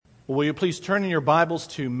Well, will you please turn in your Bibles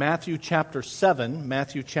to Matthew chapter 7?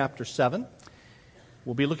 Matthew chapter 7.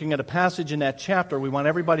 We'll be looking at a passage in that chapter. We want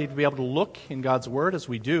everybody to be able to look in God's Word as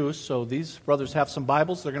we do. So these brothers have some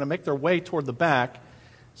Bibles. They're going to make their way toward the back.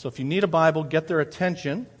 So if you need a Bible, get their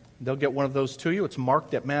attention. They'll get one of those to you. It's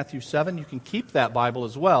marked at Matthew 7. You can keep that Bible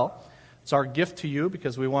as well. It's our gift to you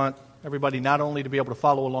because we want everybody not only to be able to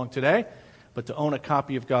follow along today, but to own a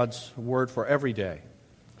copy of God's Word for every day.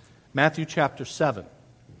 Matthew chapter 7.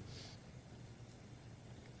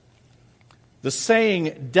 The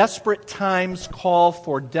saying, "desperate times call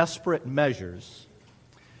for desperate measures,"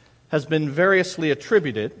 has been variously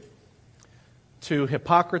attributed to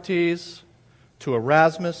Hippocrates, to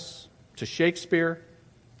Erasmus, to Shakespeare.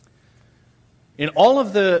 In all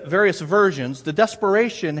of the various versions, the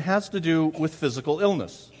desperation has to do with physical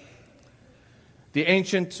illness. The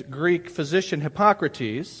ancient Greek physician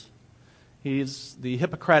Hippocrates, the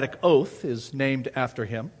Hippocratic Oath is named after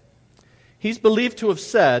him. He's believed to have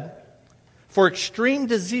said, "For extreme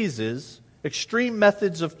diseases, extreme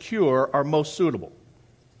methods of cure are most suitable."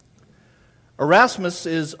 Erasmus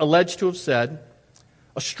is alleged to have said,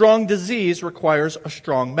 "A strong disease requires a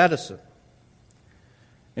strong medicine."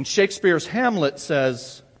 And Shakespeare's Hamlet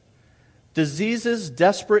says, "Diseases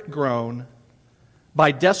desperate grown,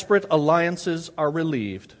 by desperate alliances are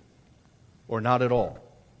relieved, or not at all."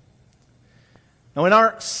 Now, in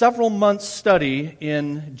our several months study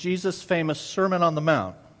in Jesus' famous Sermon on the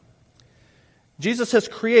Mount, Jesus has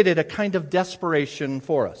created a kind of desperation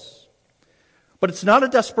for us. But it's not a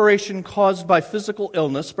desperation caused by physical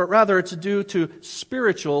illness, but rather it's due to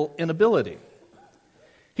spiritual inability.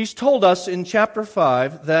 He's told us in chapter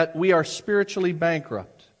 5 that we are spiritually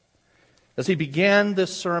bankrupt. As he began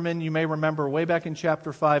this sermon, you may remember way back in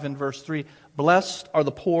chapter 5 and verse 3, "Blessed are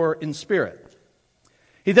the poor in spirit."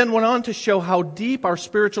 He then went on to show how deep our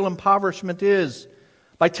spiritual impoverishment is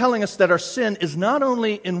by telling us that our sin is not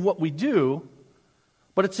only in what we do,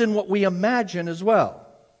 but it's in what we imagine as well.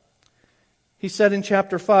 He said in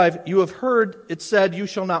chapter 5, "You have heard it said, 'You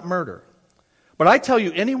shall not murder.' But I tell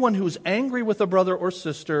you, anyone who is angry with a brother or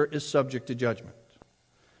sister is subject to judgment."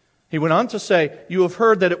 He went on to say, "You have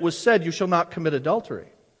heard that it was said, 'You shall not commit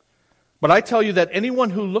adultery.' But I tell you that anyone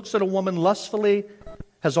who looks at a woman lustfully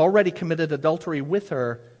has already committed adultery with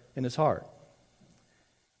her in his heart."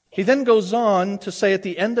 He then goes on to say at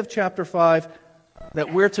the end of chapter 5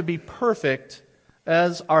 that we're to be perfect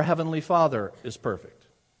as our Heavenly Father is perfect.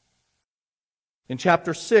 In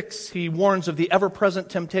chapter 6, he warns of the ever-present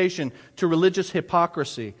temptation to religious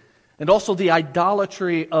hypocrisy and also the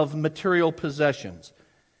idolatry of material possessions.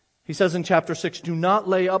 He says in chapter 6, "Do not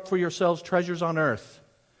lay up for yourselves treasures on earth."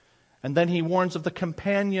 And then he warns of the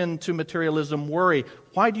companion to materialism, worry.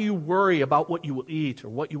 Why do you worry about what you will eat or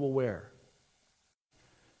what you will wear?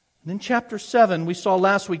 And in chapter 7, we saw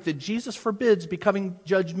last week that Jesus forbids becoming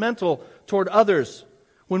judgmental toward others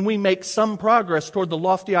when we make some progress toward the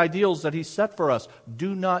lofty ideals that He set for us.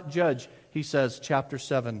 Do not judge, He says, chapter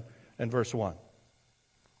 7 and verse 1.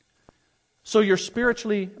 So you're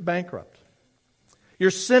spiritually bankrupt.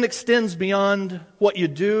 Your sin extends beyond what you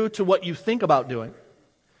do to what you think about doing.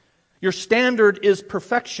 Your standard is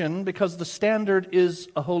perfection because the standard is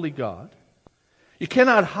a holy God. You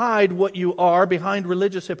cannot hide what you are behind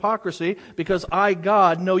religious hypocrisy because I,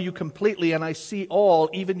 God, know you completely and I see all,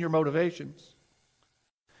 even your motivations.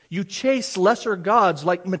 You chase lesser gods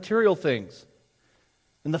like material things.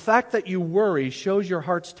 And the fact that you worry shows your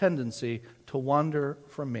heart's tendency to wander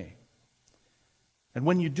from me. And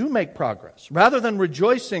when you do make progress, rather than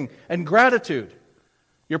rejoicing and gratitude,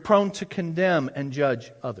 you're prone to condemn and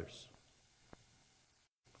judge others.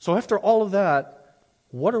 So after all of that,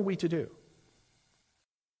 what are we to do?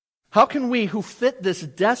 How can we who fit this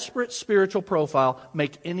desperate spiritual profile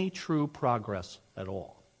make any true progress at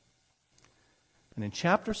all? And in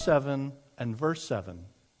chapter 7 and verse 7,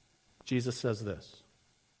 Jesus says this,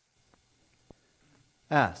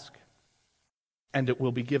 "Ask, and it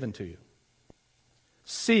will be given to you.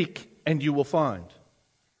 Seek, and you will find.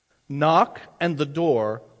 Knock, and the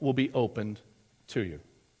door will be opened to you."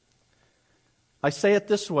 I say it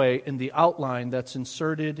this way in the outline that's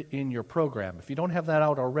inserted in your program. If you don't have that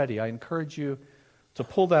out already, I encourage you to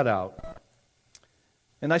pull that out.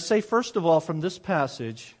 And I say, first of all, from this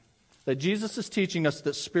passage, that Jesus is teaching us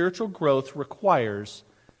that spiritual growth requires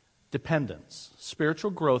dependence. Spiritual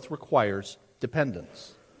growth requires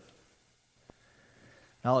dependence.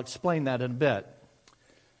 Now, I'll explain that in a bit.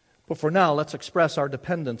 But for now, let's express our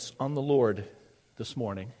dependence on the Lord this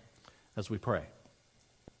morning as we pray.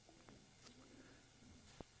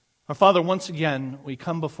 Our Father, once again, we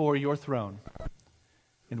come before your throne,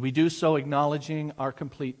 and we do so acknowledging our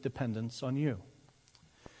complete dependence on you.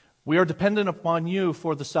 We are dependent upon you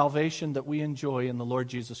for the salvation that we enjoy in the Lord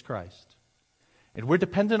Jesus Christ. And we're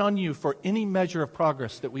dependent on you for any measure of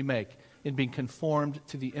progress that we make in being conformed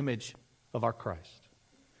to the image of our Christ.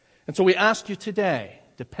 And so we ask you today,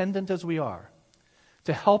 dependent as we are,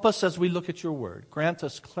 to help us as we look at your word. Grant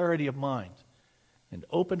us clarity of mind and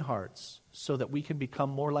open hearts so that we can become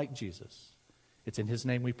more like Jesus. It's in his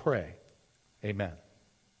name we pray. Amen.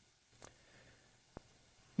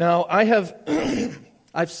 Now, I've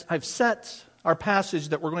set our passage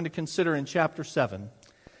that we're going to consider in chapter 7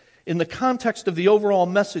 in the context of the overall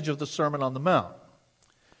message of the Sermon on the Mount.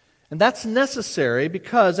 And that's necessary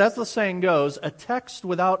because, as the saying goes, a text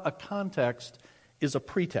without a context is a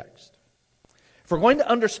pretext. If we're going to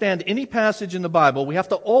understand any passage in the Bible, we have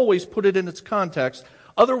to always put it in its context.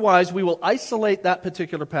 Otherwise, we will isolate that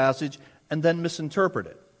particular passage and then misinterpret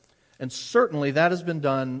it. And certainly that has been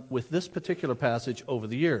done with this particular passage over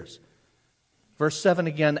the years. Verse 7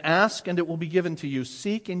 again, ask and it will be given to you,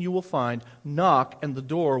 seek and you will find, knock and the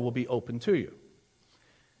door will be open to you.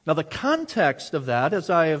 Now the context of that, as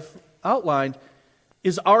I have outlined,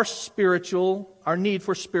 is our need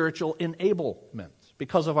for spiritual enablement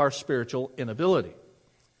because of our spiritual inability.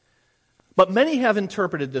 But many have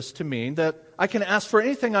interpreted this to mean that I can ask for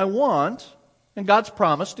anything I want and God's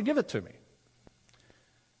promised to give it to me.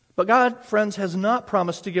 But God, friends, has not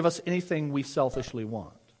promised to give us anything we selfishly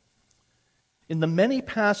want. In the many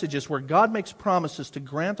passages where God makes promises to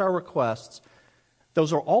grant our requests,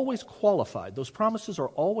 those are always qualified. Those promises are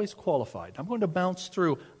always qualified. I'm going to bounce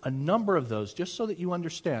through a number of those just so that you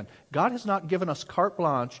understand. God has not given us carte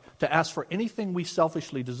blanche to ask for anything we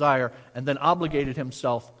selfishly desire and then obligated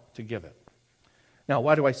himself to give it. Now,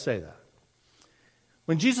 why do I say that?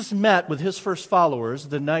 When Jesus met with his first followers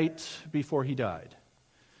the night before he died,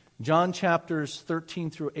 John chapters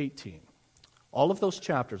 13 through 18, all of those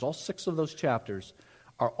chapters, all 6 of those chapters,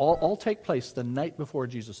 all take place the night before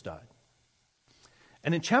Jesus died.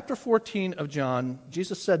 And in chapter 14 of John,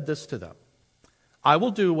 Jesus said this to them, I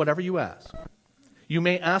will do whatever you ask. You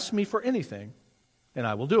may ask me for anything, and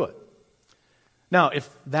I will do it. Now, if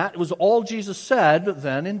that was all Jesus said,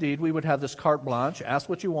 then indeed we would have this carte blanche, ask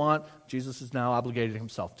what you want. Jesus is now obligated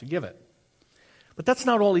himself to give it. But that's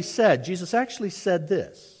not all he said. Jesus actually said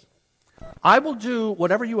this, I will do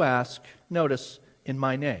whatever you ask, notice, in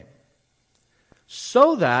my name.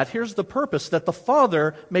 So that, here's the purpose, that the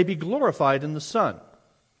Father may be glorified in the Son.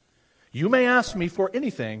 You may ask me for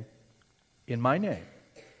anything in my name,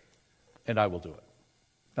 and I will do it.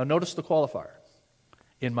 Now notice the qualifier,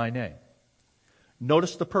 in my name.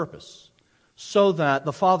 Notice the purpose, so that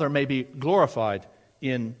the Father may be glorified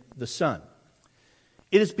in the Son.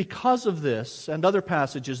 It is because of this and other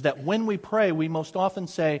passages that when we pray, we most often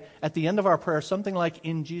say at the end of our prayer something like,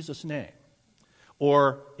 in Jesus' name,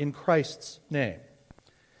 or in Christ's name.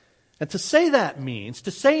 And to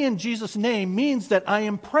say in Jesus' name means that I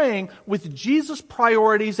am praying with Jesus'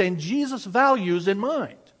 priorities and Jesus' values in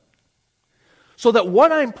mind. So that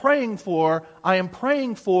what I'm praying for, I am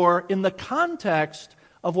praying for in the context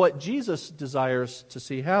of what Jesus desires to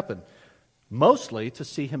see happen. Mostly to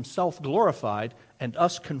see himself glorified and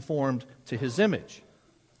us conformed to his image.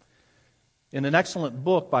 In an excellent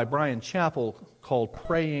book by Brian Chappell called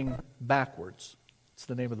Praying Backwards, it's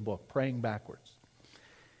the name of the book, Praying Backwards.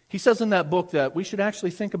 He says in that book that we should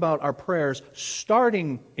actually think about our prayers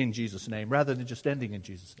starting in Jesus' name rather than just ending in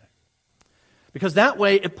Jesus' name. Because that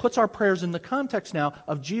way it puts our prayers in the context now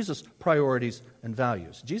of Jesus' priorities and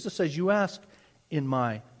values. Jesus says, you ask in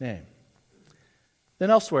my name. Then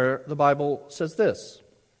elsewhere, the Bible says this.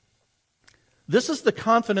 This is the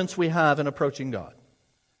confidence we have in approaching God,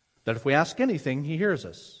 that if we ask anything, he hears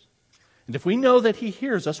us. And if we know that he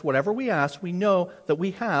hears us, whatever we ask, we know that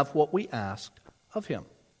we have what we asked of him.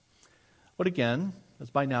 But again, as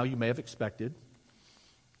by now you may have expected,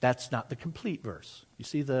 that's not the complete verse. You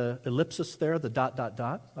see the ellipsis there,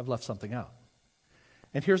 the ... I've left something out.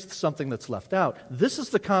 And here's something that's left out. This is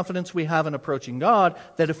the confidence we have in approaching God,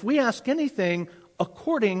 that if we ask anything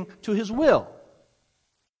according to his will,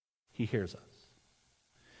 he hears us.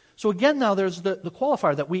 So again now there's the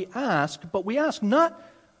qualifier that we ask, but we ask not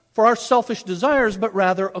for our selfish desires, but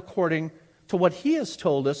rather according to what he has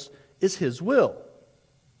told us is his will.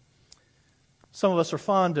 Some of us are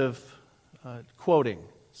fond of quoting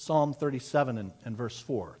Psalm 37 and verse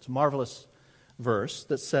 4. It's a marvelous verse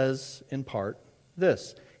that says in part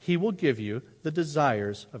this, he will give you the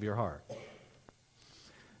desires of your heart.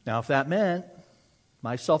 Now if that meant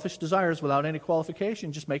my selfish desires without any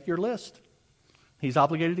qualification, just make your list. He's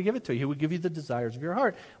obligated to give it to you. He will give you the desires of your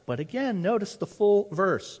heart. But again, notice the full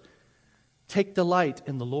verse. Take delight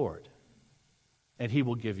in the Lord, and he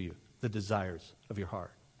will give you the desires of your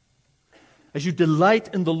heart. As you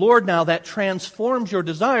delight in the Lord now, that transforms your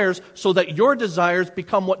desires so that your desires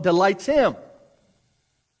become what delights Him,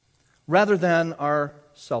 rather than our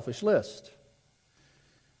selfish list.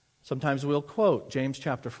 Sometimes we'll quote James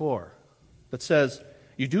chapter 4 that says,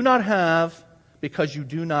 "You do not have because you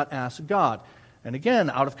do not ask God." And again,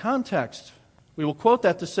 out of context, we will quote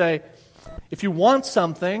that to say, if you want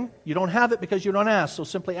something, you don't have it because you don't ask, so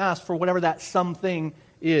simply ask for whatever that something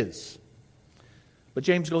is. But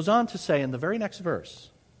James goes on to say in the very next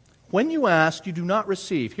verse, "When you ask, you do not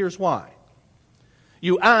receive. Here's why.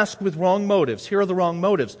 You ask with wrong motives." Here are the wrong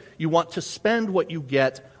motives. You want to spend what you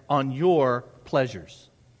get on your pleasures.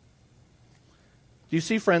 Do you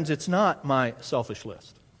see, friends, it's not my selfish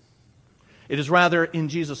list. It is rather in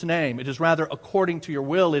Jesus' name. It is rather according to your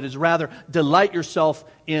will. It is rather delight yourself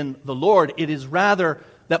in the Lord. It is rather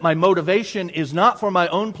that my motivation is not for my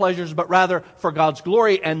own pleasures, but rather for God's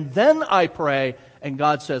glory. And then I pray, and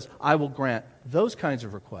God says, I will grant those kinds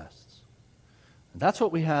of requests. And that's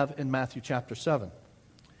what we have in Matthew chapter 7.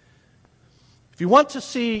 If you want to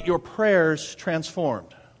see your prayers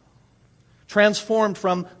transformed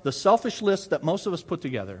from the selfish list that most of us put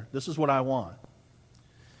together, this is what I want,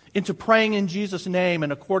 into praying in Jesus' name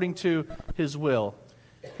and according to His will,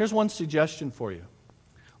 here's one suggestion for you.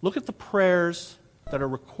 Look at the prayers that are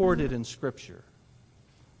recorded in Scripture.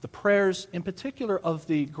 The prayers, in particular, of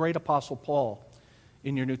the great Apostle Paul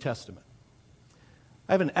in your New Testament.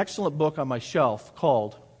 I have an excellent book on my shelf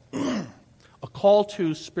called A Call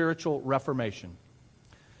to Spiritual Reformation.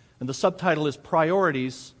 And the subtitle is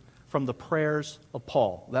Priorities from the Prayers of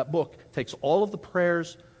Paul. That book takes all of the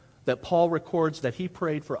prayers that Paul records that he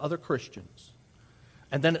prayed for other Christians,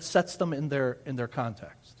 and then it sets them in their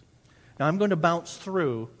context. Now I'm going to bounce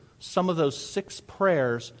through some of those 6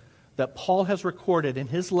 prayers that Paul has recorded in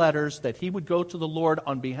his letters that he would go to the Lord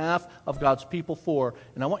on behalf of God's people for,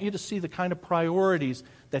 and I want you to see the kind of priorities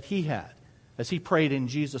that he had as he prayed in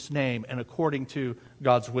Jesus' name and according to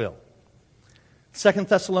God's will. 2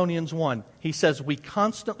 Thessalonians 1, he says, "We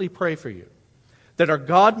constantly pray for you, that our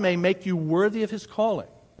God may make you worthy of His calling,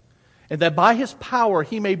 and that by His power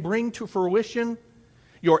He may bring to fruition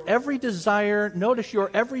your every desire," notice,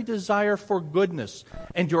 "your every desire for goodness,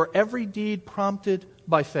 and your every deed prompted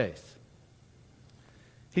by faith."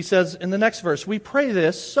 He says in the next verse, "We pray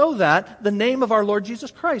this so that the name of our Lord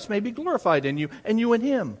Jesus Christ may be glorified in you, and you in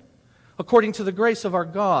Him, according to the grace of our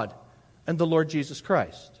God and the Lord Jesus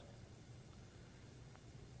Christ."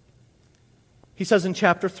 He says in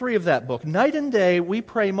chapter 3 of that book, "Night and day we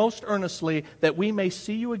pray most earnestly that we may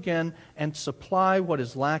see you again and supply what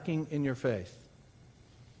is lacking in your faith.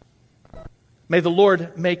 May the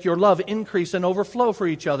Lord make your love increase and overflow for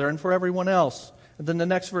each other and for everyone else." And then the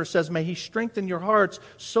next verse says, "May He strengthen your hearts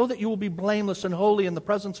so that you will be blameless and holy in the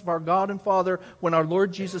presence of our God and Father when our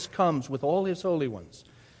Lord Jesus comes with all His holy ones."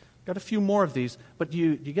 Got a few more of these, but do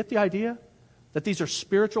you get the idea that these are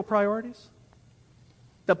spiritual priorities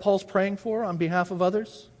that Paul's praying for on behalf of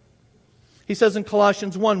others? He says in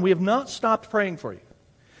Colossians 1, "We have not stopped praying for you.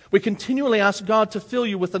 We continually ask God to fill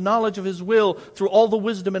you with the knowledge of His will through all the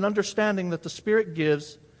wisdom and understanding that the Spirit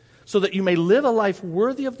gives, so that you may live a life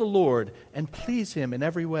worthy of the Lord and please Him in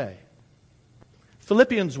every way."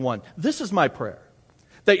 Philippians 1, "This is my prayer,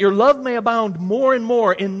 that your love may abound more and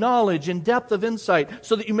more in knowledge and depth of insight,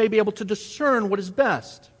 so that you may be able to discern what is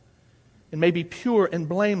best, and may be pure and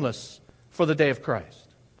blameless for the day of Christ."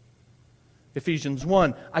 Ephesians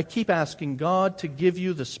 1, "I keep asking God to give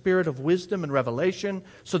you the spirit of wisdom and revelation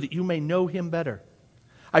so that you may know Him better.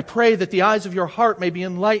 I pray that the eyes of your heart may be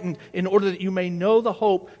enlightened in order that you may know the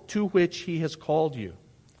hope to which He has called you."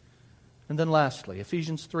 And then lastly,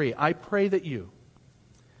 Ephesians 3, "I pray that you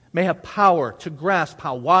may have power to grasp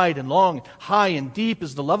how wide and long, high and deep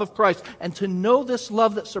is the love of Christ, and to know this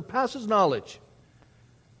love that surpasses knowledge,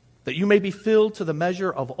 that you may be filled to the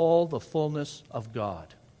measure of all the fullness of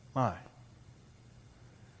God." My.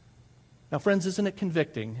 Now, friends, isn't it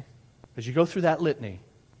convicting, as you go through that litany,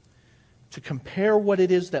 to compare what it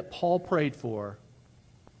is that Paul prayed for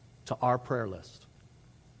to our prayer list?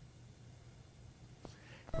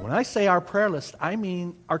 And when I say our prayer list, I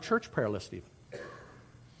mean our church prayer list even.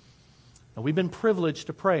 Now, we've been privileged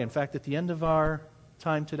to pray. In fact, at the end of our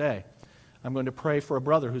time today, I'm going to pray for a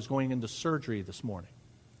brother who's going into surgery this morning.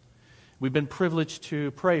 We've been privileged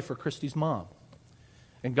to pray for Christy's mom.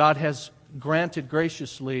 And God has granted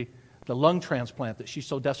graciously the lung transplant that she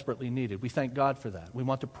so desperately needed. We thank God for that. We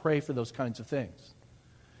want to pray for those kinds of things.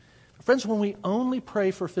 But friends, when we only pray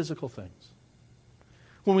for physical things,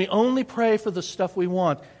 when we only pray for the stuff we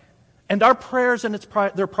want, and our prayers and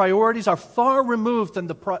their priorities are far removed from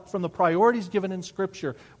the priorities given in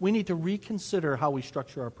Scripture, we need to reconsider how we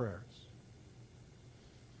structure our prayers.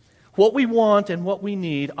 What we want and what we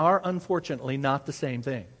need are unfortunately not the same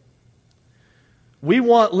thing. We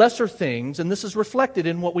want lesser things, and this is reflected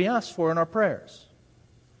in what we ask for in our prayers.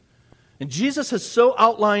 And Jesus has so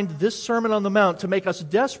outlined this Sermon on the Mount to make us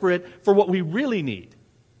desperate for what we really need.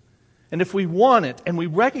 And if we want it and we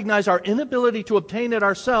recognize our inability to obtain it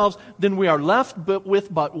ourselves, then we are left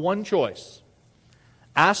with but one choice.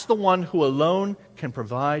 Ask the one who alone can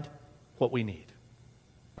provide what we need.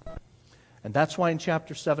 And that's why in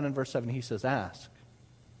chapter 7 and verse 7 he says, ask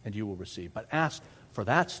and you will receive. But ask for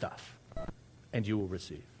that stuff and you will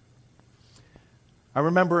receive. I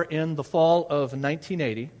remember in the fall of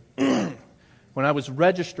 1980, when I was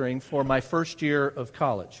registering for my first year of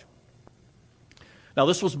college. Now,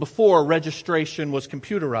 this was before registration was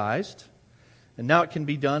computerized, and now it can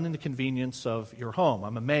be done in the convenience of your home.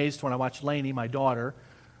 I'm amazed when I watch Lainey, my daughter,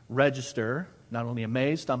 register. Not only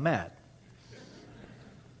amazed, I'm mad.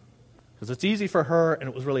 Because it's easy for her, and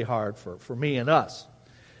it was really hard for me and us.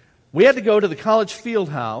 We had to go to the college field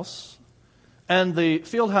house, and the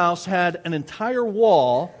field house had an entire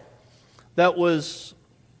wall that was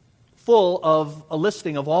full of a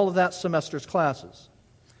listing of all of that semester's classes.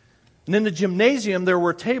 And in the gymnasium, there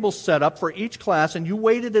were tables set up for each class, and you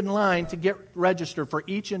waited in line to get registered for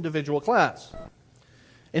each individual class.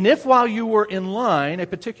 And if while you were in line, a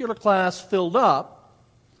particular class filled up,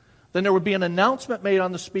 then there would be an announcement made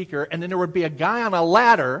on the speaker, and then there would be a guy on a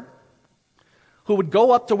ladder who would go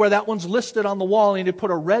up to where that one's listed on the wall, and he'd put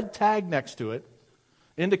a red tag next to it,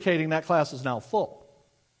 indicating that class is now full,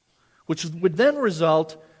 which would then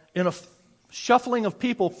result in a shuffling of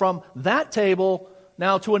people from that table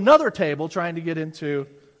now to another table trying to get into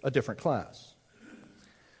a different class.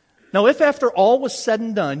 Now, if after all was said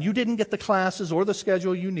and done, you didn't get the classes or the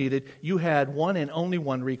schedule you needed, you had one and only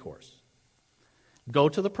one recourse. Go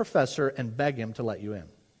to the professor and beg him to let you in.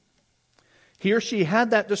 He or she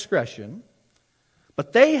had that discretion,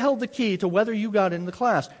 but they held the key to whether you got in the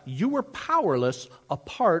class. You were powerless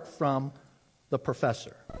apart from the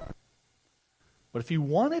professor. But if you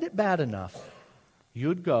wanted it bad enough,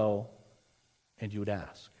 you'd go and you'd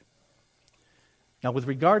ask. Now, with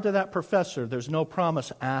regard to that professor, there's no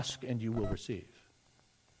promise, ask and you will receive.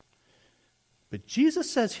 But Jesus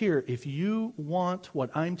says here, if you want what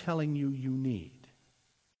I'm telling you you need,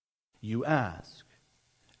 you ask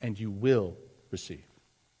and you will receive.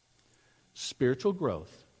 Spiritual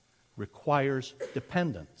growth requires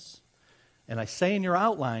dependence. And I say in your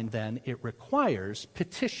outline then, it requires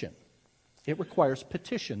petition. It requires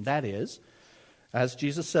petition. That is, as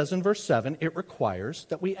Jesus says in verse 7, it requires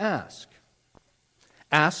that we ask.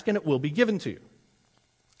 Ask and it will be given to you.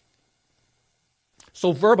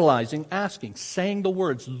 So verbalizing, asking, saying the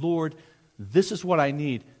words, Lord, this is what I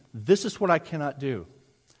need. This is what I cannot do.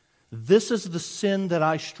 This is the sin that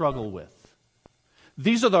I struggle with.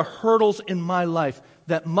 These are the hurdles in my life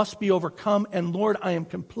that must be overcome. And Lord, I am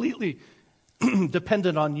completely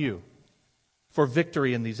dependent on you for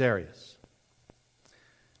victory in these areas.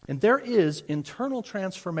 And there is internal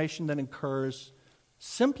transformation that occurs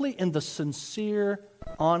simply in the sincere,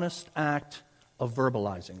 honest act of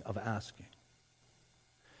verbalizing, of asking.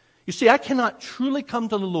 You see, I cannot truly come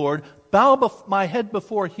to the Lord, bow my head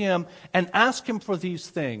before Him, and ask Him for these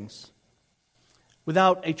things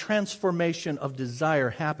without a transformation of desire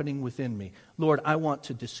happening within me. Lord, I want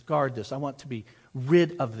to discard this. I want to be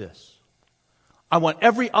rid of this. I want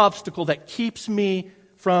every obstacle that keeps me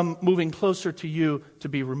from moving closer to you to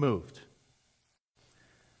be removed.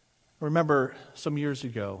 I remember some years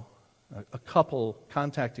ago, a couple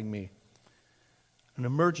contacting me, an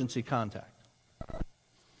emergency contact.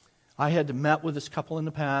 I had met with this couple in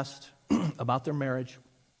the past about their marriage,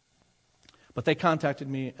 but they contacted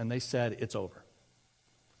me and they said, it's over.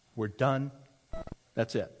 We're done.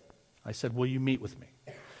 That's it. I said, will you meet with me?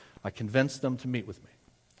 I convinced them to meet with me.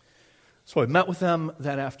 So I met with them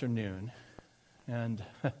that afternoon, and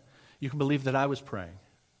you can believe that I was praying.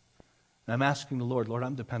 And I'm asking the Lord,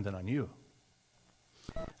 I'm dependent on you.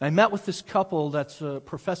 And I met with this couple that's a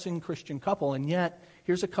professing Christian couple, and yet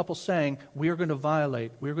here's a couple saying, we're going to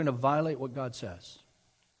violate what God says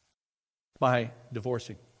by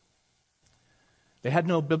divorcing. They had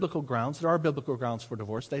no biblical grounds. There are biblical grounds for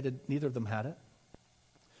divorce. Neither of them had it.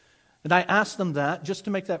 And I asked them that just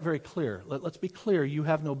to make that very clear. Let's be clear, you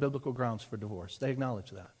have no biblical grounds for divorce. They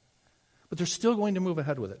acknowledge that. But they're still going to move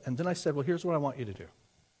ahead with it. And then I said, well, here's what I want you to do.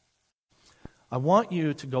 I want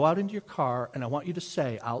you to go out into your car and I want you to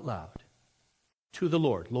say out loud to the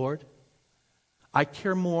Lord, Lord, I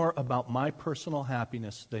care more about my personal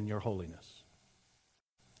happiness than your holiness.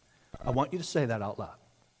 I want you to say that out loud.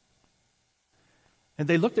 And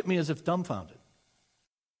they looked at me as if dumbfounded.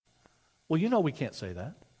 Well, we can't say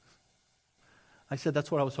that. I said,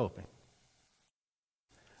 that's what I was hoping.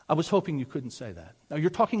 I was hoping you couldn't say that. Now, you're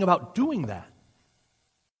talking about doing that.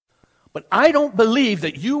 But I don't believe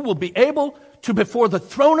that you will be able to, before the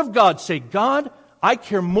throne of God, say, God, I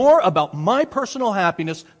care more about my personal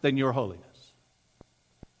happiness than your holiness.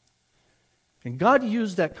 And God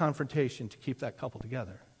used that confrontation to keep that couple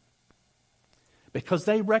together. Because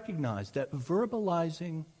they recognized that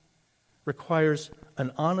verbalizing requires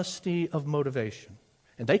an honesty of motivation.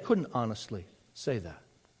 And they couldn't honestly say that.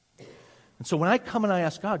 And so when I come and I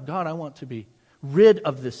ask God, God, I want to be rid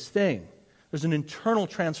of this thing, there's an internal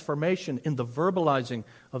transformation in the verbalizing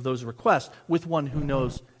of those requests with one who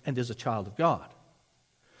knows and is a child of God.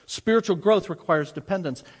 Spiritual growth requires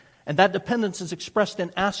dependence, and that dependence is expressed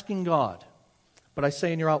in asking God. But I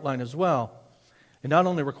say in your outline as well, it not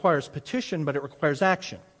only requires petition, but it requires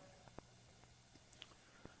action.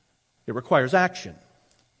 It requires action.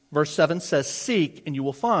 Verse 7 says, seek and you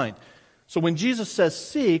will find. So when Jesus says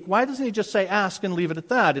seek, why doesn't he just say ask and leave it at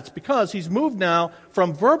that? It's because he's moved now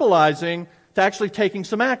from verbalizing to actually taking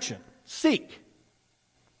some action. Seek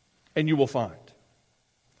and you will find.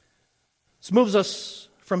 This moves us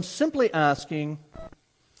from simply asking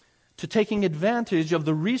to taking advantage of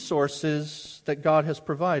the resources that God has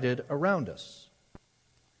provided around us.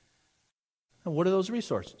 And what are those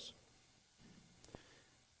resources?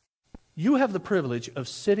 You have the privilege of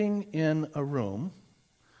sitting in a room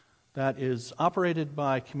that is operated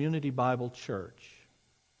by Community Bible Church.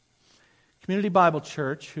 Community Bible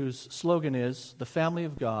Church, whose slogan is, the family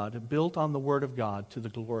of God, built on the Word of God to the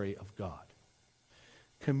glory of God.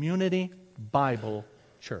 Community Bible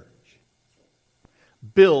Church.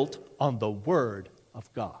 Built on the Word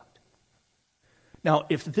of God. Now,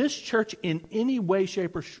 if this church in any way,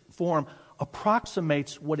 shape, or form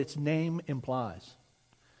approximates what its name implies,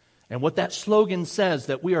 and what that slogan says,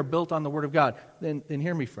 that we are built on the Word of God, then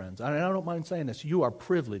hear me, friends. I don't mind saying this. You are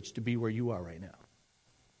privileged to be where you are right now.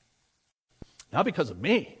 Not because of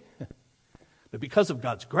me, but because of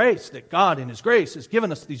God's grace, that God in His grace has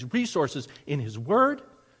given us these resources in His Word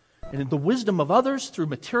and in the wisdom of others through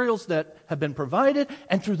materials that have been provided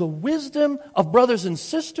and through the wisdom of brothers and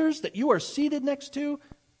sisters that you are seated next to,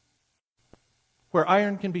 where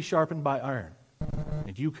iron can be sharpened by iron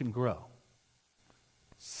and you can grow.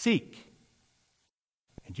 Seek,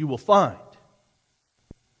 and you will find.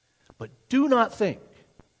 But do not think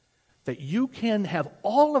that you can have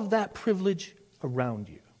all of that privilege around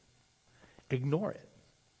you. Ignore it.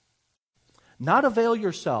 Not avail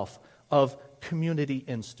yourself of Community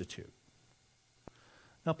Institute.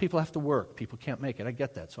 Now, people have to work. People can't make it. I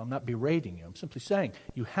get that, so I'm not berating you. I'm simply saying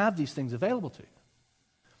you have these things available to you.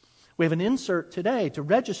 We have an insert today to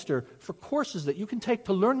register for courses that you can take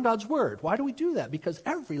to learn God's Word. Why do we do that? Because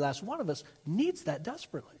every last one of us needs that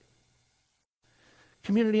desperately.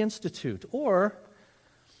 Community Institute. Or,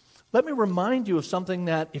 let me remind you of something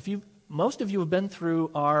that most of you have been through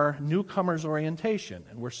our newcomers orientation,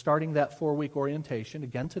 and we're starting that 4-week orientation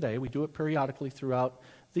again today. We do it periodically throughout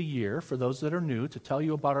the year for those that are new, to tell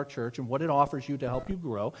you about our church and what it offers you to help you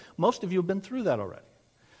grow. Most of you have been through that already.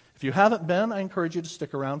 If you haven't been, I encourage you to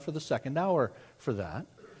stick around for the second hour for that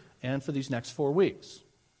and for these next 4 weeks.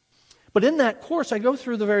 But in that course, I go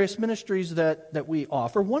through the various ministries that we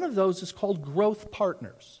offer. One of those is called Growth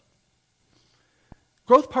Partners.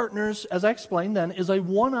 Growth Partners, as I explained then, is a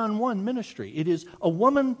one-on-one ministry. It is a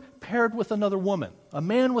woman paired with another woman, a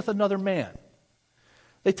man with another man.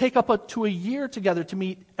 They take up to a year together to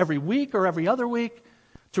meet every week or every other week,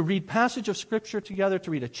 to read passage of Scripture together, to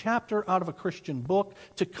read a chapter out of a Christian book,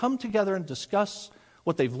 to come together and discuss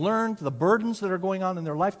what they've learned, the burdens that are going on in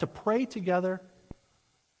their life, to pray together.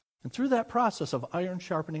 And through that process of iron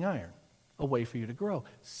sharpening iron, a way for you to grow.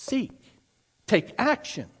 Seek, take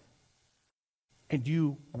action, and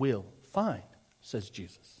you will find, says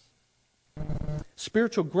Jesus.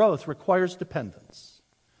 Spiritual growth requires dependence.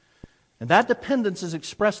 And that dependence is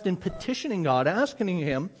expressed in petitioning God, asking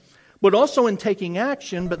Him, but also in taking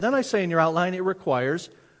action. But then I say in your outline, it requires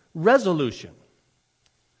resolution.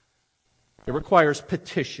 It requires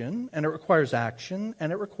petition, and it requires action,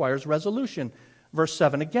 and it requires resolution. Verse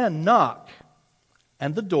 7 again, knock,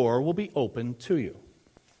 and the door will be opened to you.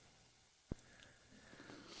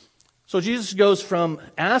 So Jesus goes from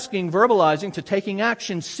asking, verbalizing, to taking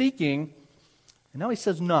action, seeking, and now He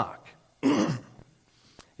says knock.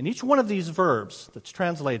 And each one of these verbs that's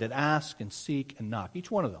translated, ask and seek and knock, each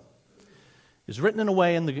one of them is written in a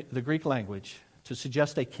way in the Greek language to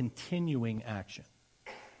suggest a continuing action.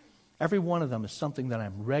 Every one of them is something that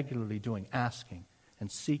I'm regularly doing, asking and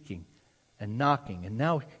seeking and knocking. And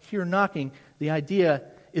now here knocking, the idea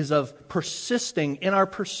is of persisting in our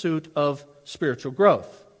pursuit of spiritual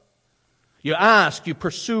growth. You ask, you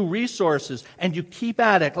pursue resources, and you keep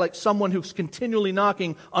at it like someone who's continually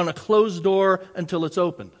knocking on a closed door until it's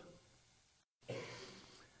opened.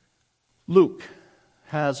 Luke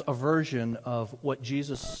has a version of what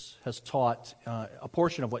Jesus has taught, a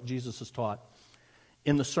portion of what Jesus has taught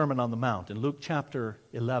in the Sermon on the Mount, in Luke chapter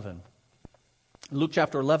 11. In Luke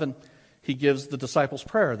chapter 11, he gives the disciples'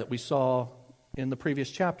 prayer that we saw in the previous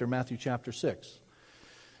chapter, Matthew chapter 6.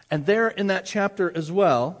 And there in that chapter as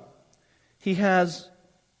well, he has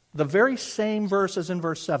the very same verse as in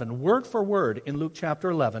verse 7, word for word in Luke chapter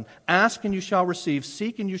 11. Ask and you shall receive,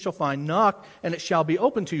 seek and you shall find, knock and it shall be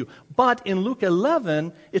open to you. But in Luke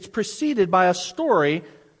 11, it's preceded by a story.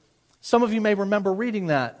 Some of you may remember reading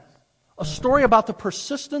that. A story about the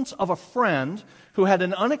persistence of a friend who had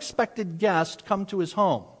an unexpected guest come to his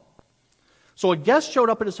home. So a guest showed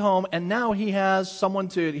up at his home, and now he has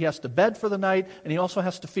to bed for the night, and he also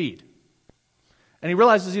has to feed. And he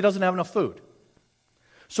realizes he doesn't have enough food.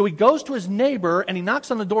 So he goes to his neighbor, and he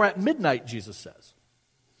knocks on the door at midnight, Jesus says.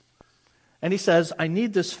 And he says, I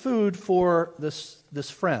need this food for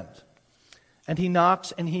this friend. And he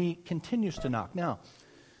knocks, and he continues to knock. Now,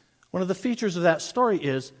 one of the features of that story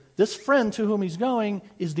is this friend to whom he's going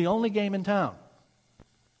is the only game in town.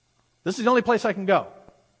 This is the only place I can go.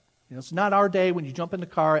 You know, it's not our day when you jump in the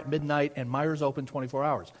car at midnight and Meijer's open 24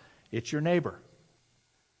 hours. It's your neighbor.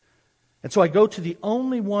 And so I go to the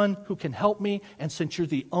only one who can help me, and since you're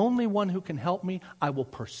the only one who can help me, I will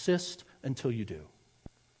persist until you do.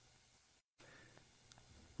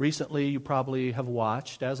 Recently, you probably have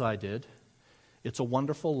watched, as I did, It's a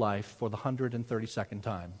Wonderful Life for the 132nd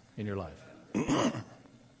time in your life.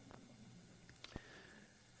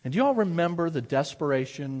 And do you all remember the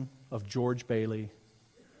desperation of George Bailey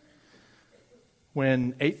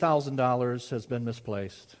when $8,000 has been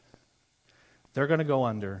misplaced? They're going to go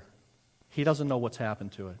under. He doesn't know what's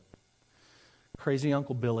happened to it. Crazy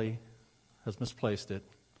Uncle Billy has misplaced it.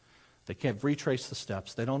 They can't retrace the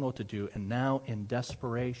steps. They don't know what to do. And now, in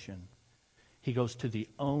desperation, he goes to the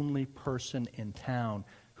only person in town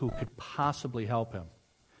who could possibly help him. And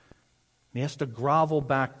he has to grovel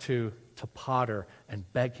back to Potter and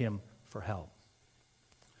beg him for help.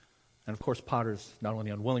 And of course, Potter's not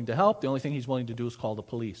only unwilling to help, the only thing he's willing to do is call the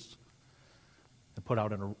police and put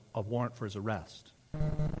out a warrant for his arrest.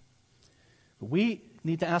 But we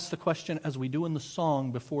need to ask the question, as we do in the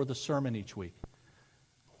song before the sermon each week,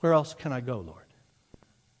 where else can I go, Lord?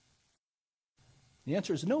 The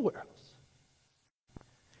answer is nowhere else.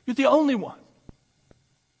 You're the only one.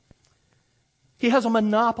 He has a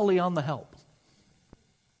monopoly on the help.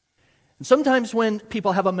 And sometimes when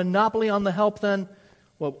people have a monopoly on the help, then,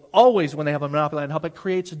 well, always when they have a monopoly on help, it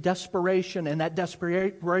creates a desperation, and that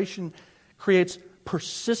desperation creates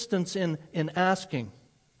persistence in asking.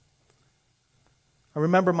 I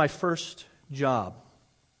remember my first job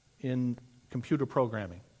in computer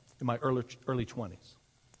programming in my early 20s.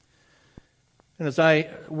 And as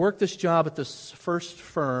I worked this job at this first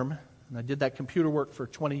firm, and I did that computer work for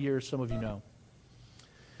 20 years, some of you know.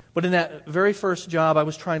 But in that very first job, I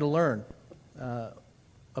was trying to learn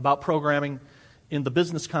about programming in the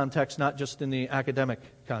business context, not just in the academic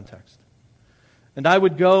context. And I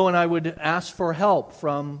would go and I would ask for help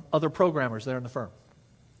from other programmers there in the firm.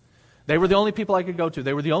 They were the only people I could go to.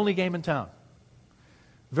 They were the only game in town.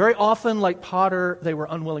 Very often, like Potter, they were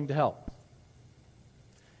unwilling to help.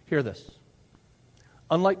 Hear this.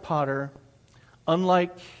 Unlike Potter,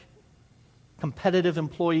 unlike competitive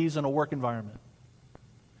employees in a work environment,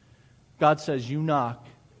 God says, you knock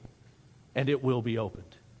and it will be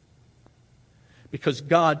opened. Because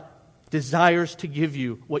God desires to give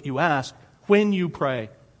you what you ask when you pray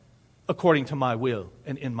according to my will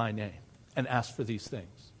and in my name and ask for these things.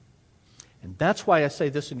 And that's why I say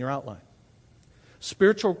this in your outline.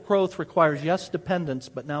 Spiritual growth requires, yes, dependence,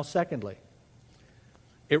 but now secondly,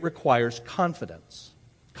 it requires confidence.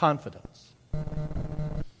 Confidence.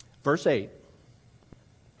 Verse 8.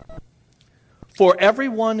 For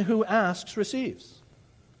everyone who asks receives.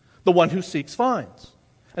 The one who seeks finds.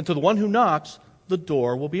 And to the one who knocks, the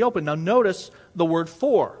door will be open. Now notice the word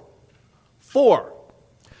for. For.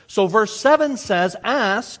 So verse 7 says,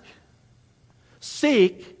 ask,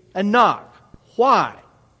 seek, and knock. Why?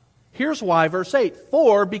 Here's why, verse 8.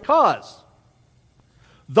 For, because.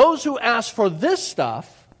 Those who ask for this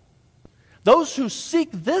stuff, those who seek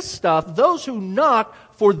this stuff, those who knock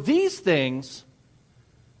for these things,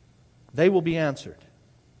 they will be answered.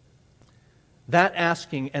 That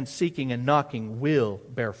asking and seeking and knocking will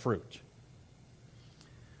bear fruit.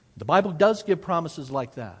 The Bible does give promises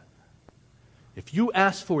like that. If you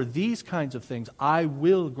ask for these kinds of things, I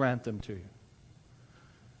will grant them to you.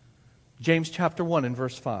 James chapter 1 and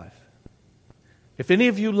verse 5. If any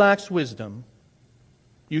of you lacks wisdom,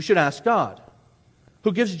 you should ask God,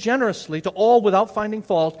 who gives generously to all without finding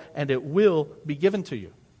fault, and it will be given to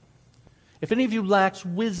you. If any of you lacks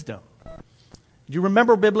wisdom, do you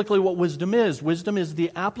remember biblically what wisdom is? Wisdom is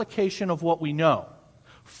the application of what we know.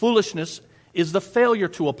 Foolishness is the failure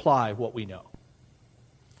to apply what we know.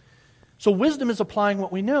 So wisdom is applying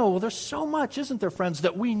what we know. Well, there's so much, isn't there, friends,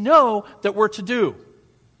 that we know that we're to do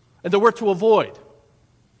and that we're to avoid.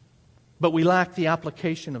 But we lack the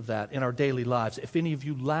application of that in our daily lives. If any of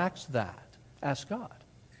you lacks that, ask God,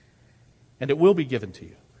 and it will be given to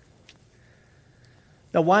you.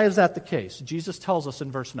 Now, why is that the case? Jesus tells us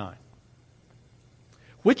in verse 9.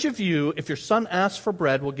 Which of you, if your son asks for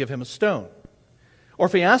bread, will give him a stone? Or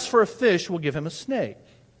if he asks for a fish, will give him a snake?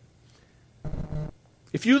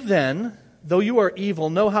 If you then, though you are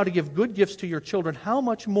evil, know how to give good gifts to your children, how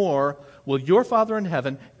much more will your Father in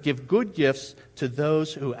heaven give good gifts to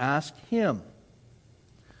those who ask Him?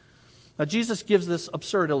 Now, Jesus gives this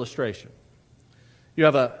absurd illustration. You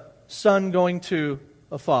have a son going to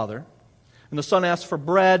a father, and the son asks for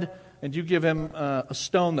bread, and you give him a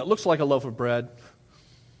stone that looks like a loaf of bread,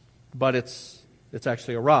 but it's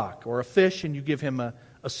actually a rock, or a fish, and you give him a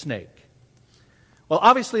snake. Well,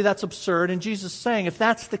 obviously that's absurd, and Jesus is saying, if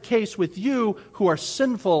that's the case with you who are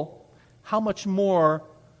sinful, how much more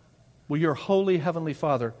will your holy heavenly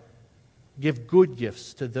Father give good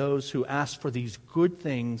gifts to those who ask for these good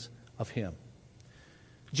things of Him?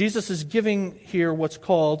 Jesus is giving here what's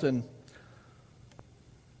called an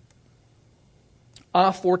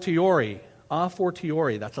a fortiori. A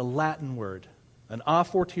fortiori, that's a Latin word. An a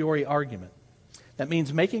fortiori argument. That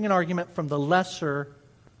means making an argument from the lesser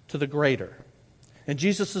to the greater. And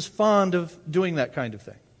Jesus is fond of doing that kind of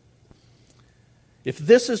thing. If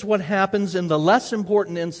this is what happens in the less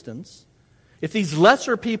important instance, if these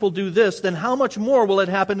lesser people do this, then how much more will it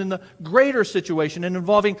happen in the greater situation and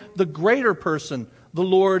involving the greater person, the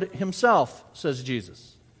Lord Himself, says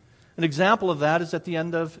Jesus. An example of that is at the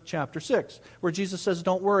end of chapter 6, where Jesus says,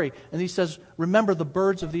 don't worry. And He says, remember the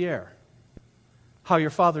birds of the air, how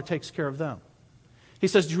your Father takes care of them. He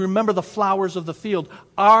says, do you remember the flowers of the field?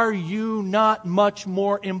 Are you not much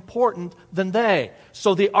more important than they?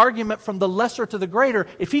 So the argument from the lesser to the greater,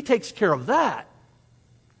 if He takes care of that,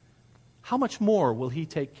 how much more will He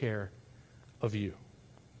take care of you?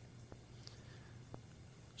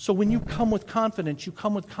 So when you come with confidence, you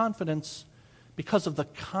come with confidence because of the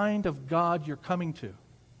kind of God you're coming to.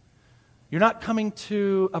 You're not coming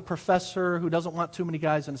to a professor who doesn't want too many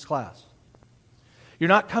guys in his class. You're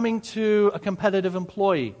not coming to a competitive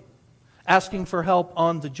employee asking for help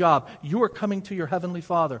on the job. You are coming to your Heavenly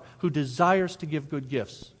Father who desires to give good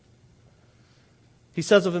gifts. He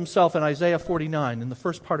says of Himself in Isaiah 49, in the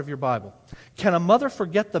first part of your Bible, can a mother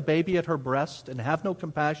forget the baby at her breast and have no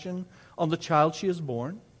compassion on the child she has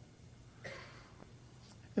born?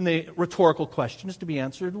 And the rhetorical question is to be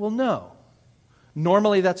answered, well, no.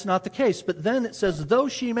 Normally that's not the case. But then it says, though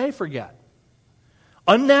she may forget.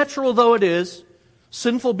 Unnatural though it is,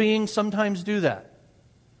 sinful beings sometimes do that.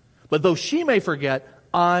 But though she may forget,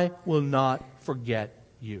 I will not forget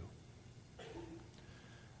you.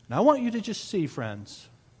 Now I want you to just see, friends,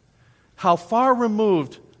 how far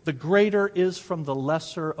removed the greater is from the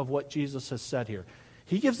lesser of what Jesus has said here.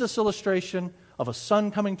 He gives this illustration of a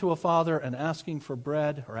son coming to a father and asking for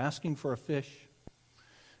bread or asking for a fish.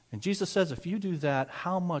 And Jesus says, if you do that,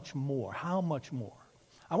 how much more? How much more?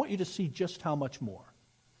 I want you to see just how much more.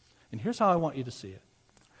 And here's how I want you to see it.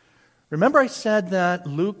 Remember I said that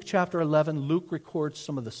Luke chapter 11, Luke records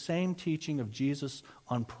some of the same teaching of Jesus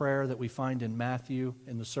on prayer that we find in Matthew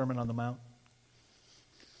in the Sermon on the Mount?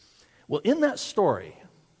 Well, in that story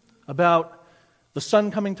about the son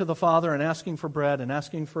coming to the father and asking for bread and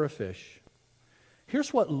asking for a fish,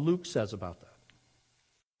 here's what Luke says about that.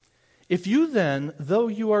 If you then, though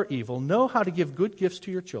you are evil, know how to give good gifts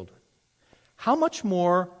to your children, how much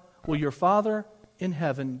more will your Father in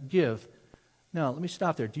heaven give? Now, let me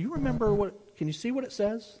stop there. Do you remember can you see what it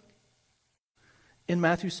says? In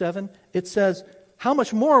Matthew 7, it says, how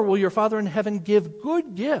much more will your Father in heaven give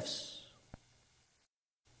good gifts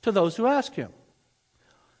to those who ask Him?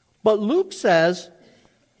 But Luke says,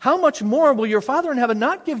 how much more will your Father in heaven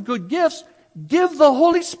not give good gifts, give the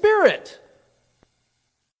Holy Spirit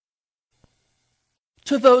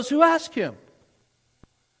to those who ask Him?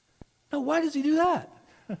 Now, why does He do that?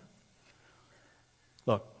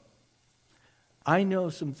 Look, I know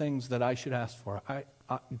some things that I should ask for.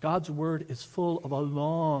 God's Word is full of a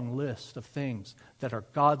long list of things that are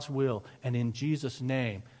God's will and in Jesus'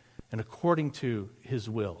 name and according to His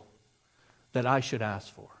will that I should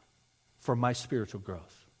ask for my spiritual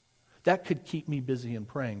growth. That could keep me busy and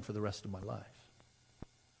praying for the rest of my life.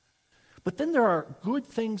 But then there are good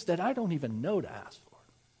things that I don't even know to ask for.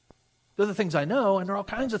 There are the things I know, and there are all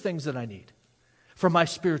kinds of things that I need for my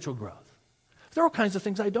spiritual growth. There are all kinds of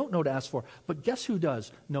things I don't know to ask for. But guess who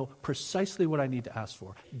does know precisely what I need to ask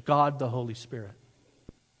for? God the Holy Spirit.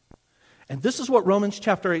 And this is what Romans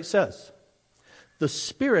chapter 8 says. The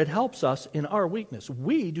Spirit helps us in our weakness.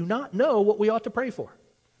 We do not know what we ought to pray for.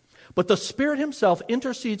 But the Spirit Himself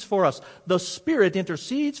intercedes for us. The Spirit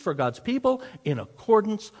intercedes for God's people in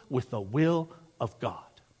accordance with the will of God.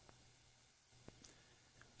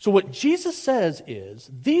 So what Jesus says is,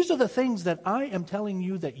 these are the things that I am telling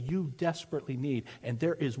you that you desperately need. And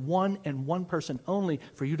there is one and one person only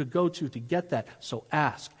for you to go to get that. So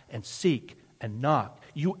ask and seek and knock.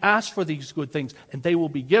 You ask for these good things and they will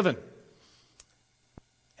be given.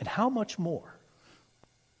 And how much more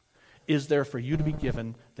is there for you to be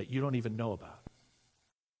given that you don't even know about?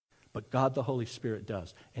 But God the Holy Spirit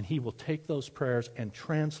does. And He will take those prayers and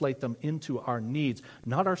translate them into our needs,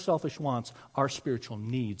 not our selfish wants, our spiritual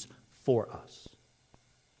needs for us.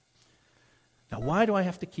 Now, why do I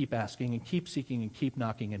have to keep asking and keep seeking and keep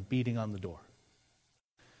knocking and beating on the door?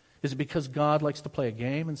 Is it because God likes to play a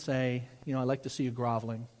game and say, I like to see you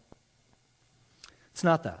groveling? It's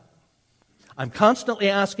not that. I'm constantly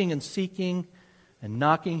asking and seeking and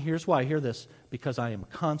knocking. Here's why. Hear this. Because I am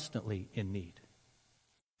constantly in need.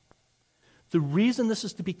 The reason this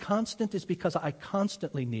is to be constant is because I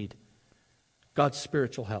constantly need God's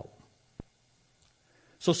spiritual help.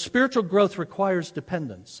 So spiritual growth requires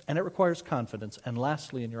dependence, and it requires confidence. And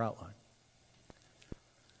lastly, in your outline,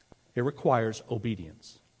 it requires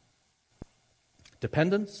obedience.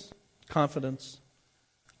 Dependence, confidence,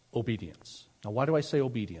 obedience. Now, why do I say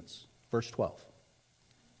obedience? Verse 12.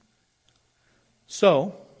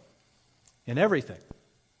 So, in everything.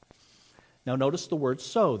 Now notice the word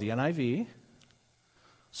so. The NIV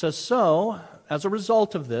says so, as a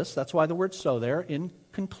result of this, that's why the word so there, in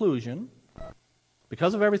conclusion,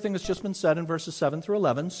 because of everything that's just been said in verses 7 through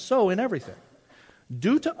 11, so in everything.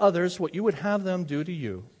 Do to others what you would have them do to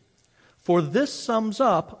you, for this sums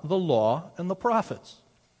up the law and the prophets.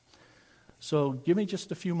 So give me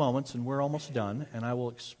just a few moments and we're almost done, and I will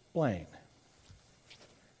explain.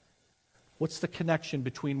 What's the connection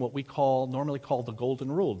between what we normally call the golden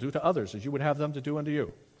rule, do to others as you would have them to do unto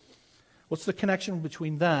you? What's the connection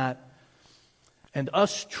between that and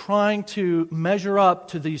us trying to measure up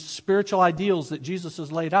to these spiritual ideals that Jesus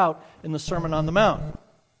has laid out in the Sermon on the Mount?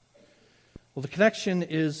 Well, the connection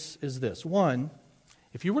is this. One,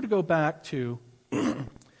 if you were to go back to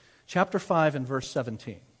chapter 5 and verse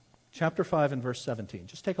 17. Chapter 5 and verse 17.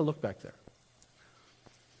 Just take a look back there.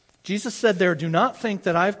 Jesus said there, do not think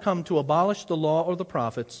that I've come to abolish the law or the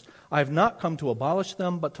prophets. I have not come to abolish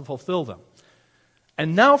them, but to fulfill them.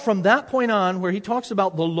 And now from that point on, where he talks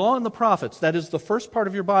about the law and the prophets, that is the first part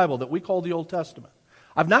of your Bible that we call the Old Testament.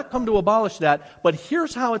 I've not come to abolish that, but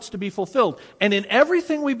here's how it's to be fulfilled. And in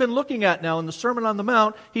everything we've been looking at now in the Sermon on the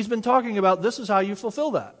Mount, he's been talking about this is how you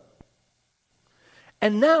fulfill that.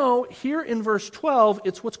 And now, here in verse 12,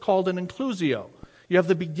 it's what's called an inclusio. You have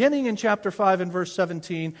the beginning in chapter 5 and verse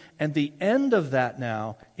 17, and the end of that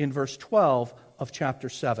now in verse 12 of chapter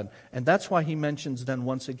 7. And that's why he mentions then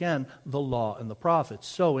once again the law and the prophets.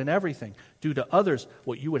 So in everything, do to others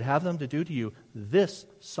what you would have them to do to you. This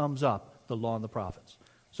sums up the law and the prophets.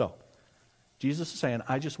 So, Jesus is saying,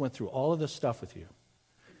 I just went through all of this stuff with you,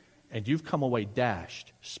 and you've come away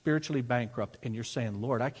dashed, spiritually bankrupt, and you're saying,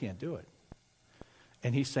 Lord, I can't do it.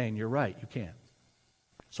 And he's saying, you're right, you can't.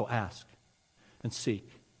 So ask and seek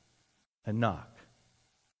and knock.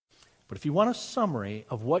 But if you want a summary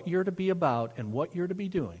of what you're to be about and what you're to be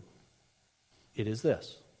doing, it is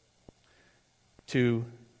this. To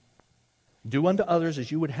do unto others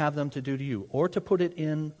as you would have them to do to you. Or to put it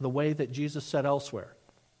in the way that Jesus said elsewhere.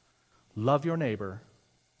 Love your neighbor,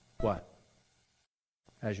 what?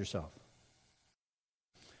 As yourself.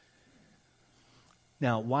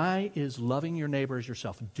 Now, why is loving your neighbor as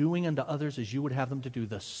yourself, doing unto others as you would have them to do,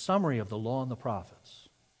 the summary of the law and the prophets?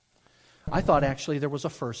 I thought actually there was a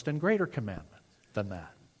first and greater commandment than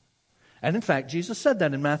that. And in fact, Jesus said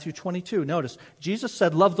that in Matthew 22. Notice, Jesus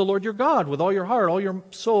said, love the Lord your God with all your heart, all your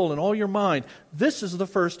soul, and all your mind. This is the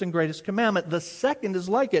first and greatest commandment. The second is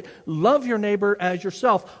like it. Love your neighbor as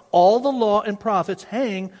yourself. All the law and prophets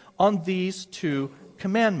hang on these two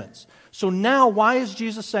commandments. So now, why is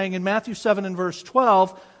Jesus saying in Matthew 7 and verse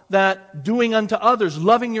 12 that doing unto others,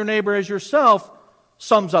 loving your neighbor as yourself,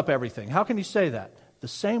 sums up everything? How can he say that? The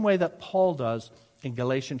same way that Paul does in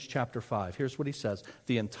Galatians chapter 5. Here's what he says.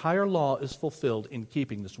 The entire law is fulfilled in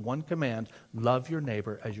keeping this one command, love your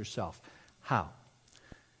neighbor as yourself. How?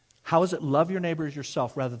 How is it love your neighbor as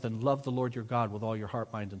yourself rather than love the Lord your God with all your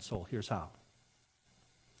heart, mind, and soul? Here's how.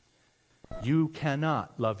 You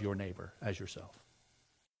cannot love your neighbor as yourself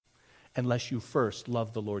unless you first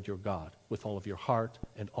love the Lord your God with all of your heart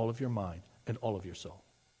and all of your mind and all of your soul.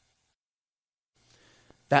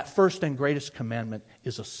 That first and greatest commandment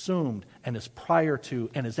is assumed and is prior to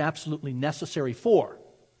and is absolutely necessary for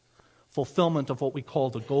fulfillment of what we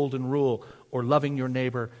call the golden rule, or loving your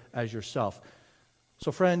neighbor as yourself.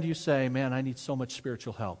 So friend, you say, man, I need so much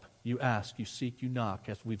spiritual help. You ask, you seek, you knock,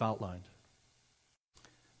 as we've outlined.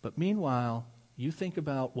 But meanwhile, you think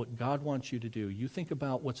about what God wants you to do. You think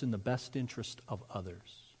about what's in the best interest of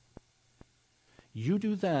others. You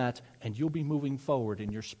do that, and you'll be moving forward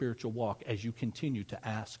in your spiritual walk as you continue to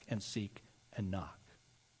ask and seek and knock.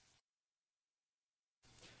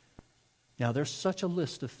 Now, there's such a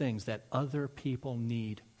list of things that other people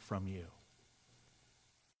need from you.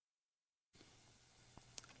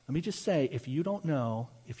 Let me just say, if you don't know,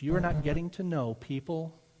 if you are not getting to know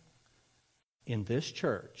people in this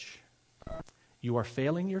church, you are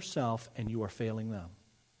failing yourself and you are failing them.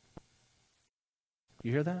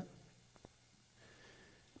 You hear that?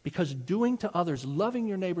 Because doing to others, loving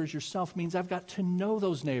your neighbors yourself, means I've got to know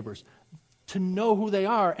those neighbors, to know who they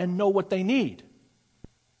are and know what they need.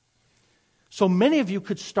 So many of you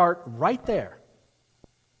could start right there.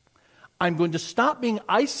 I'm going to stop being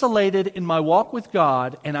isolated in my walk with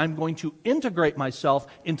God, and I'm going to integrate myself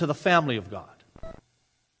into the family of God.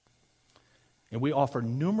 And we offer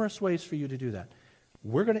numerous ways for you to do that.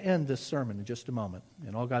 We're going to end this sermon in just a moment,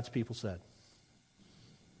 and all God's people said.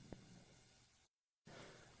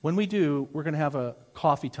 When we do, we're going to have a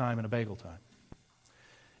coffee time and a bagel time.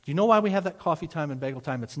 Do you know why we have that coffee time and bagel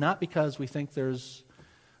time? It's not because we think there's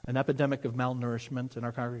an epidemic of malnourishment in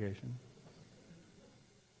our congregation.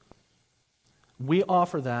 We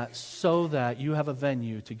offer that so that you have a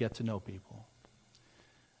venue to get to know people.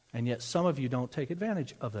 And yet some of you don't take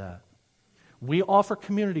advantage of that. We offer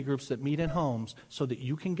community groups that meet in homes so that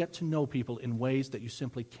you can get to know people in ways that you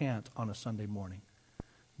simply can't on a Sunday morning.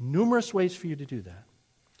 Numerous ways for you to do that.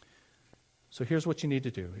 So here's what you need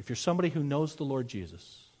to do. If you're somebody who knows the Lord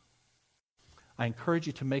Jesus, I encourage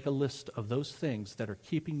you to make a list of those things that are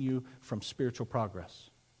keeping you from spiritual progress.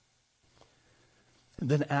 And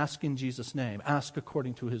then ask in Jesus' name. Ask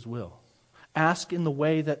according to His will. Ask in the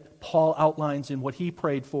way that Paul outlines in what he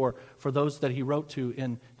prayed for those that he wrote to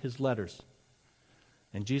in his letters.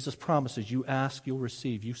 And Jesus promises, you ask, you'll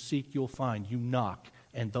receive. You seek, you'll find. You knock,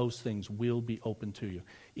 and those things will be open to you.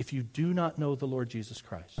 If you do not know the Lord Jesus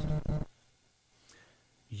Christ,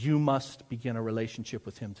 you must begin a relationship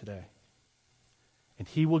with Him today. And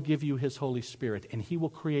He will give you His Holy Spirit, and He will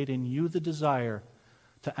create in you the desire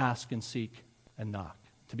to ask and seek and knock,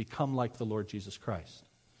 to become like the Lord Jesus Christ.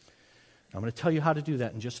 Now, I'm going to tell you how to do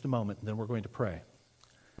that in just a moment, and then we're going to pray.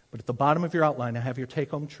 But at the bottom of your outline, I have your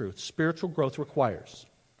take-home truth. Spiritual growth requires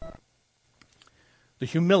the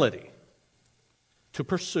humility to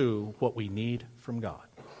pursue what we need from God.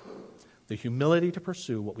 The humility to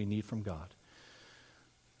pursue what we need from God.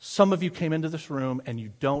 Some of you came into this room and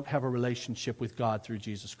you don't have a relationship with God through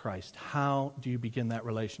Jesus Christ. How do you begin that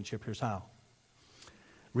relationship? Here's how.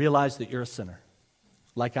 Realize that you're a sinner,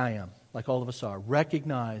 like I am, like all of us are.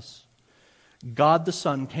 Recognize God the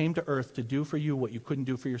Son came to earth to do for you what you couldn't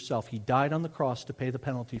do for yourself. He died on the cross to pay the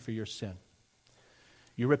penalty for your sin.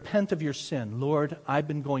 You repent of your sin. Lord, I've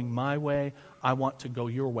been going my way. I want to go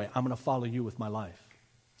your way. I'm going to follow you with my life.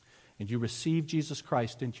 And you receive Jesus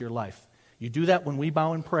Christ into your life. You do that when we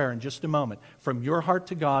bow in prayer in just a moment. From your heart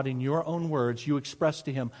to God, in your own words, you express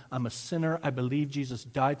to Him, I'm a sinner. I believe Jesus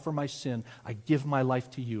died for my sin. I give my life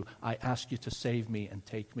to you. I ask you to save me and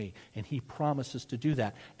take me. And He promises to do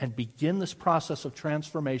that and begin this process of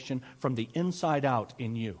transformation from the inside out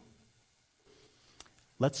in you.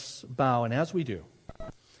 Let's bow, and as we do,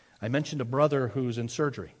 I mentioned a brother who's in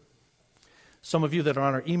surgery. Some of you that are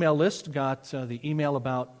on our email list got the email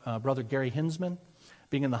about Brother Gary Hinsman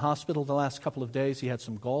being in the hospital the last couple of days. He had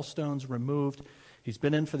some gallstones removed. He's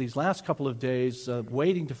been in for these last couple of days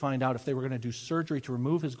waiting to find out if they were going to do surgery to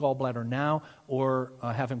remove his gallbladder now or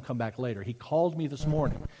have him come back later. He called me this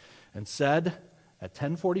morning and said at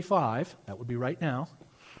 10:45, that would be right now,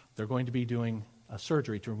 they're going to be doing a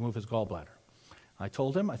surgery to remove his gallbladder. I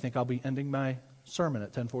told him, I think I'll be ending my sermon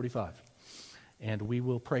at 10:45, and we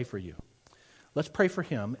will pray for you. Let's pray for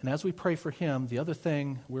him, and as we pray for him, the other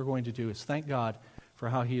thing we're going to do is thank God for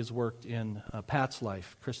how He has worked in Pat's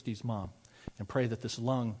life, Christy's mom, and pray that this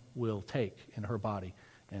lung will take in her body,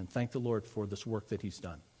 and thank the Lord for this work that He's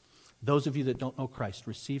done. Those of you that don't know Christ,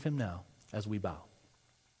 receive Him now as we bow.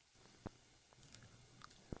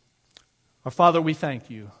 Our Father, we thank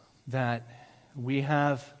You that we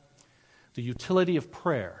have the utility of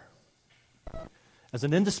prayer as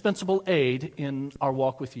an indispensable aid in our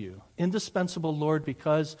walk with you. Indispensable, Lord,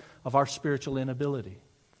 because of our spiritual inability.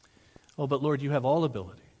 Oh, but Lord, you have all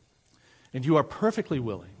ability. And you are perfectly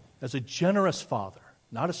willing, as a generous Father,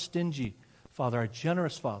 not a stingy Father, a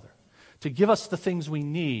generous Father, to give us the things we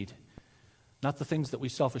need, not the things that we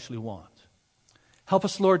selfishly want. Help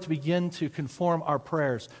us, Lord, to begin to conform our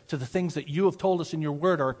prayers to the things that you have told us in your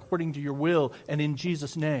word are according to your will and in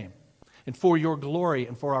Jesus' name, and for your glory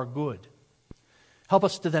and for our good. Help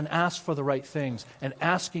us to then ask for the right things, and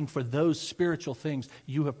asking for those spiritual things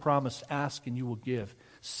you have promised. Ask and you will give.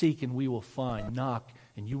 Seek and we will find. Knock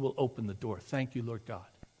and you will open the door. Thank you, Lord God.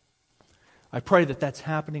 I pray that that's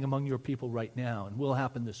happening among your people right now and will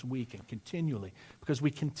happen this week and continually, because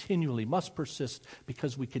we continually must persist,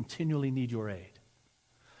 because we continually need your aid.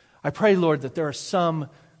 I pray, Lord, that there are some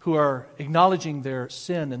who are acknowledging their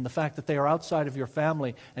sin and the fact that they are outside of your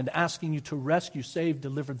family and asking you to rescue, save,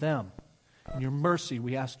 deliver them. In your mercy,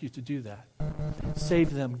 we ask you to do that.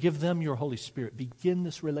 Save them. Give them your Holy Spirit. Begin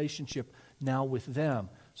this relationship now with them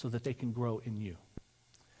so that they can grow in you.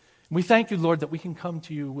 And we thank you, Lord, that we can come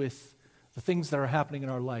to you with the things that are happening in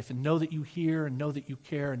our life and know that you hear and know that you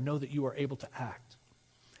care and know that you are able to act.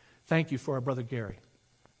 Thank you for our brother Gary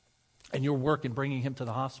and your work in bringing him to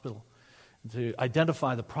the hospital to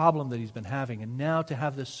identify the problem that he's been having, and now to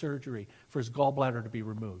have this surgery for his gallbladder to be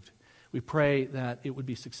removed. We pray that it would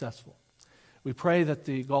be successful. We pray that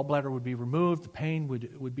the gallbladder would be removed, the pain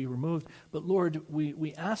would be removed. But Lord,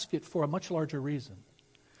 we ask it for a much larger reason.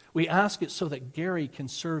 We ask it so that Gary can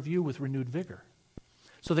serve you with renewed vigor,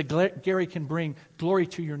 so that Gary can bring glory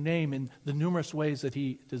to your name in the numerous ways that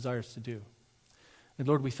he desires to do. And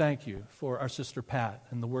Lord, we thank you for our sister Pat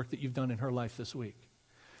and the work that you've done in her life this week,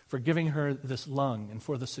 for giving her this lung and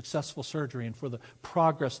for the successful surgery and for the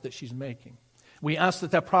progress that she's making. We ask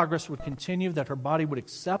that that progress would continue, that her body would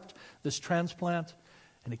accept this transplant.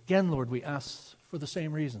 And again, Lord, we ask for the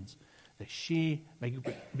same reasons, that she may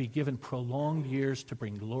be given prolonged years to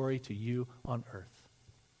bring glory to you on earth.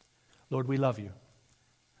 Lord, we love you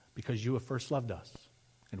because you have first loved us.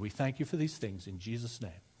 And we thank you for these things in Jesus'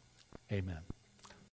 name. Amen.